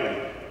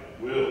divided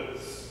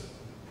wills,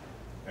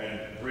 and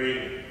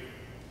bring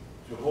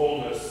to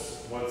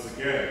wholeness once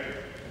again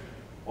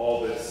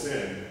all that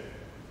sin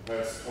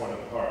has torn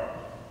apart.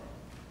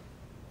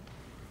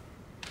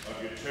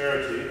 Of your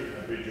charity,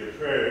 I bid your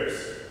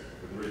prayers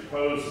for the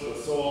repose of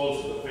the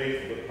souls of the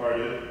faithful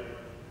departed,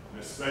 and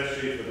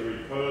especially for the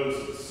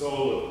repose of the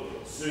soul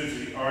of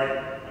Susie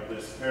Arden of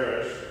this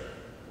parish,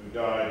 who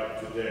died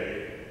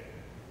today.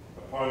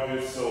 Upon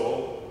whose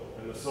soul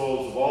and the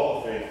souls of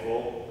all the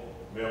faithful,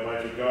 may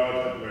Almighty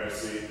God have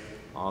mercy.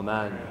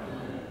 Amen.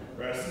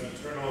 Rest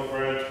eternal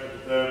grant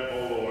unto them,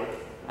 O Lord.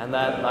 And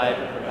let light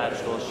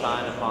perpetual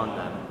shine upon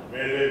them.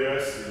 May they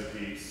rest in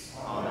peace.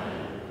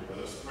 Amen.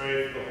 Let us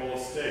pray for the whole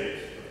state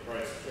of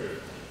Christ's Church.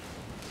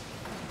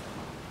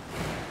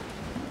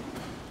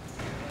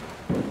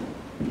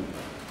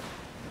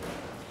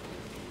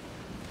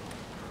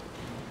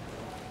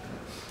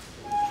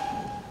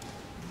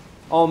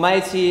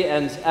 Almighty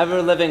and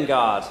ever-living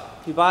God,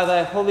 who by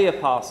thy holy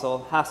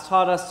apostle hast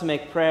taught us to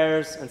make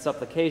prayers and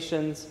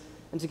supplications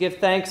and to give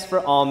thanks for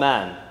all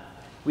men,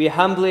 we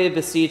humbly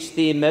beseech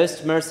thee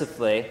most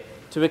mercifully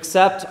to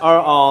accept our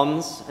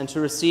alms and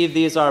to receive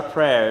these our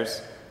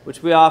prayers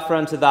which we offer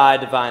unto thy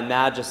divine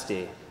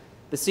majesty,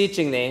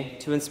 beseeching thee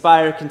to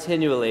inspire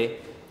continually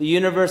the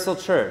universal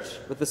church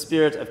with the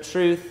spirit of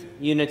truth,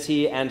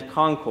 unity, and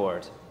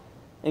concord,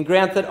 and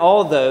grant that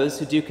all those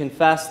who do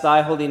confess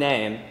thy holy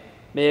name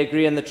may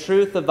agree in the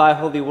truth of thy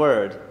holy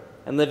word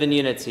and live in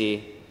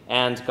unity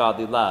and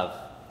godly love.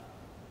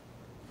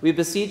 We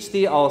beseech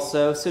thee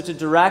also so to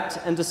direct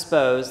and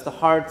dispose the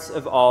hearts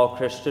of all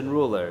Christian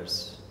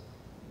rulers,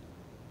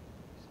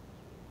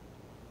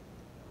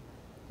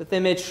 that they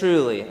may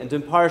truly and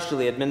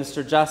impartially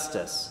administer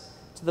justice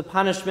to the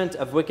punishment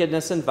of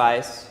wickedness and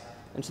vice,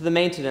 and to the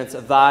maintenance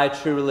of thy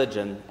true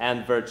religion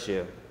and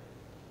virtue.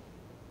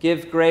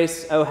 Give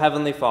grace, O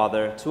Heavenly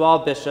Father, to all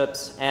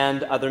bishops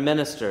and other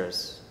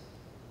ministers,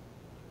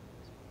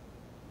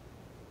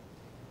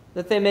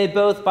 that they may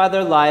both by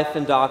their life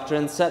and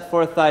doctrine set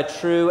forth thy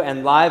true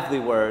and lively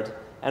word,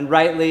 and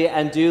rightly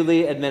and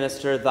duly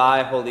administer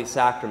thy holy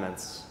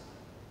sacraments.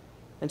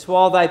 And to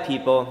all thy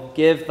people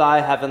give thy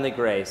heavenly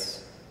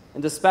grace,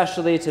 and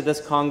especially to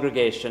this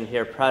congregation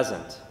here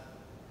present,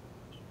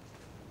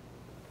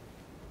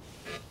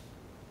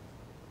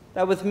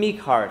 that with meek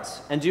heart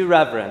and due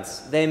reverence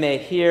they may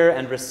hear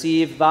and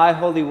receive thy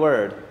holy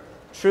word,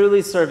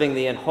 truly serving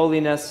thee in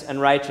holiness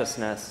and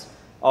righteousness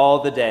all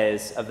the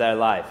days of their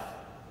life.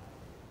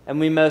 And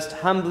we most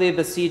humbly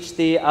beseech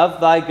thee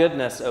of thy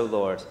goodness, O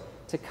Lord,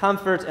 to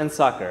comfort and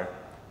succor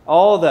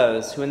all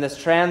those who in this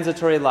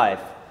transitory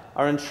life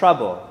are in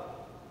trouble,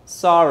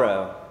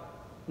 sorrow,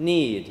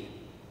 need,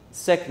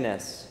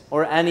 sickness,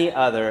 or any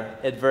other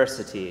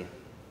adversity.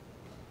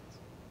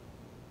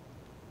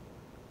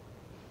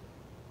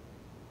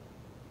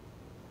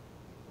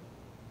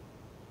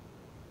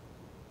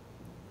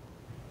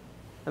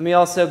 And we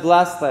also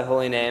bless thy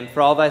holy name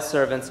for all thy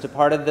servants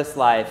departed this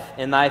life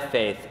in thy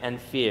faith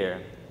and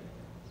fear,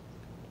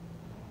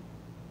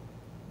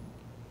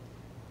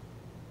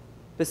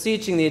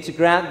 beseeching thee to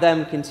grant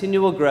them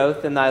continual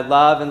growth in thy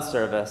love and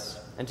service,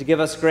 and to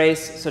give us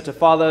grace so to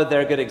follow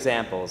their good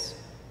examples,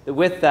 that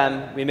with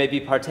them we may be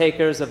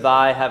partakers of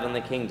thy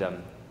heavenly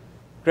kingdom.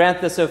 Grant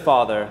this, O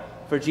Father,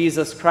 for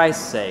Jesus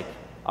Christ's sake,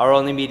 our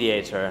only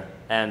mediator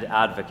and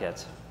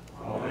advocate.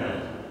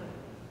 Amen.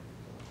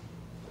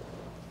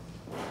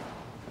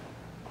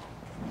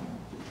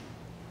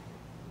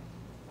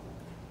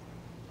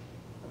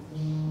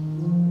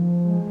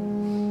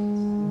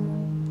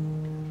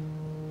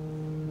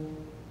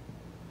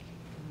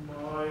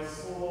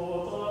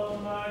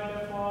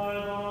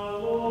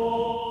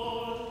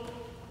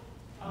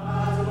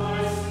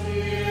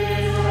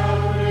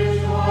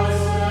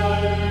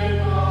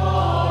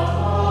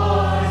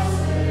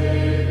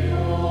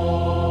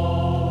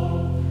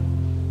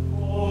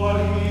 For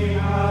he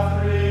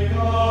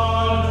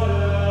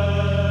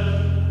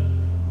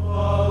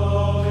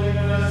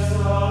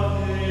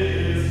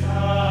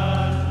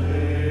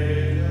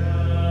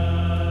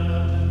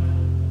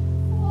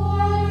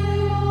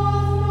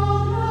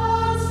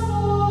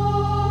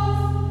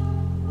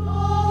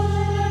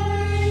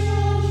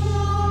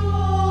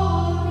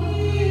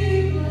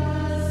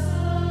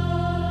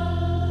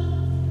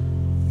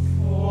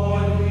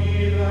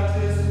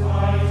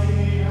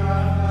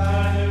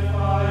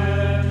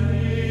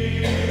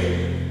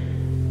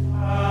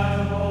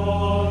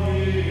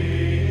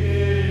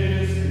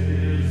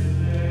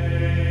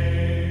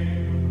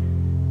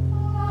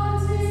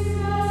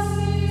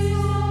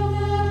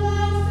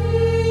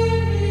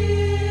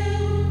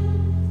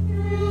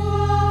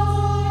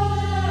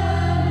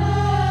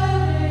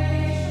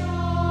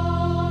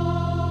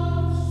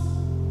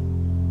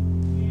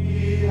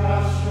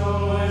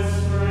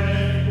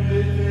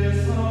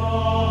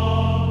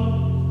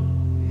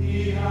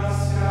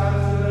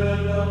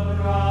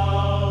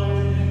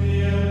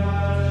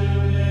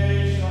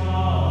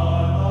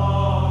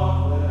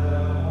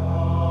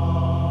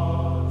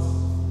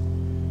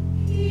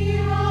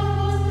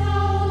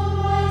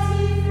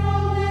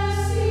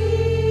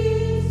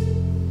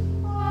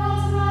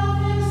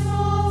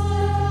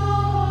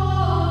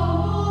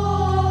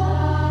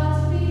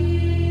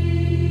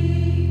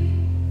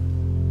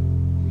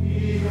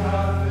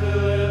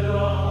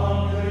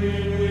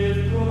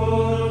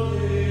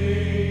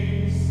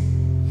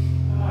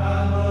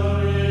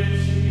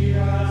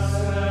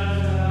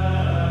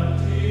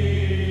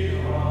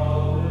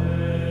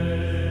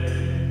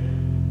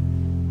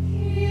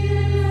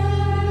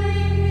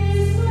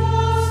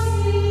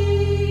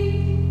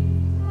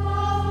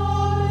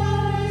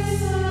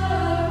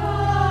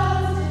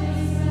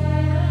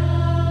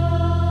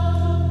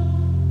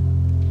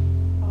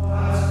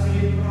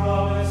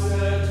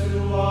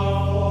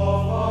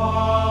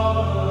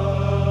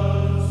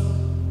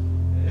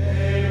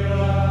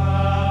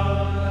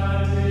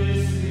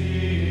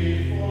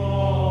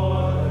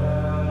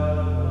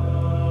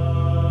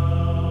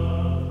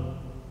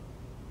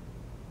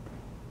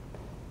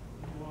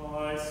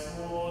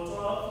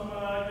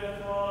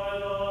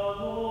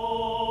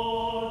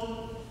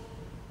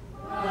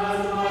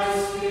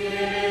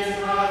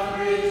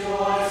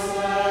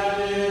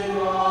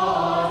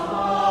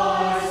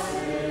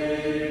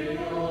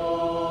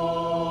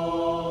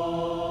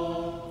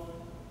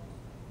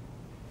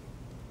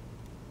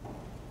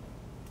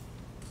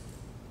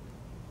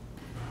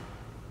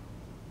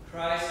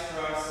Christ